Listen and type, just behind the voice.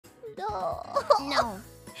No. No.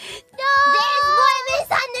 No! There's more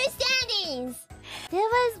misunderstandings! There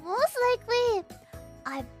was most likely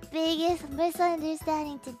our biggest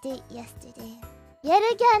misunderstanding to date yesterday. Yet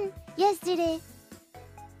again, yesterday,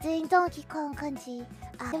 during Donkey Kong Country,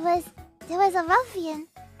 there was a ruffian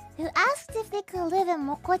who asked if they could live in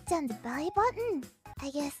Moko-chan's belly button. I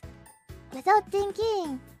guess, without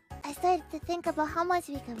thinking, I started to think about how much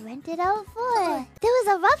we could rent it out for. There was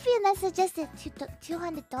a ruffian that suggested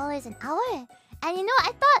 $200 an hour. And you know,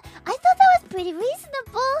 I thought that was pretty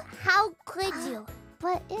reasonable. How could you?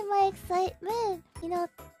 But in my excitement, you know,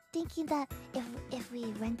 thinking that if we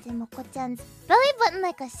rented Moko-chan's belly button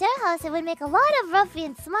like a share house, it would make a lot of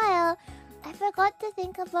ruffians smile. I forgot to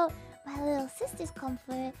think about my little sister's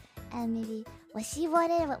comfort and maybe what she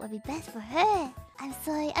wanted and what would be best for her. I'm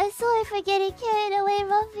sorry for getting carried away,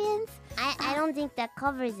 ruffians. I don't think that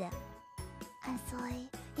covers it. I'm sorry.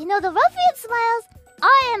 You know, the ruffian smiles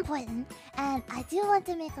are important, and I do want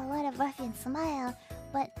to make a lot of ruffians smile,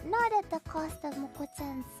 but not at the cost of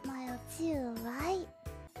Moko-chan's smile too, right?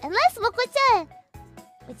 Unless, Moko-chan,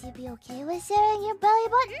 would you be okay with sharing your belly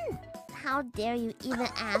button? How dare you even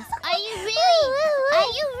ask? Are you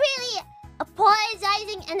really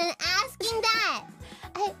apologizing and then asking that?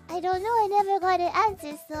 I don't know. I never got an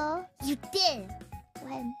answer, so... You did.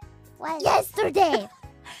 When? Yesterday.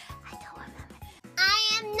 I don't remember.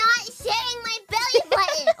 I am not sharing my belly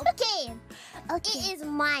button, okay? Okay. It is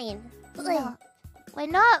mine. No. We're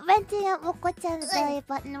not renting out Moko-chan's belly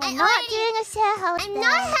button. We're not doing a share house. I'm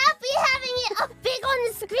not happy having it up big on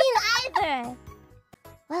the screen either.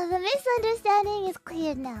 Well, the misunderstanding is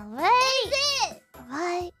clear now, right? Is it?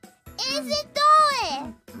 Right. Is it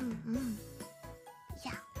though?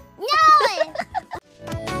 Yeah. No!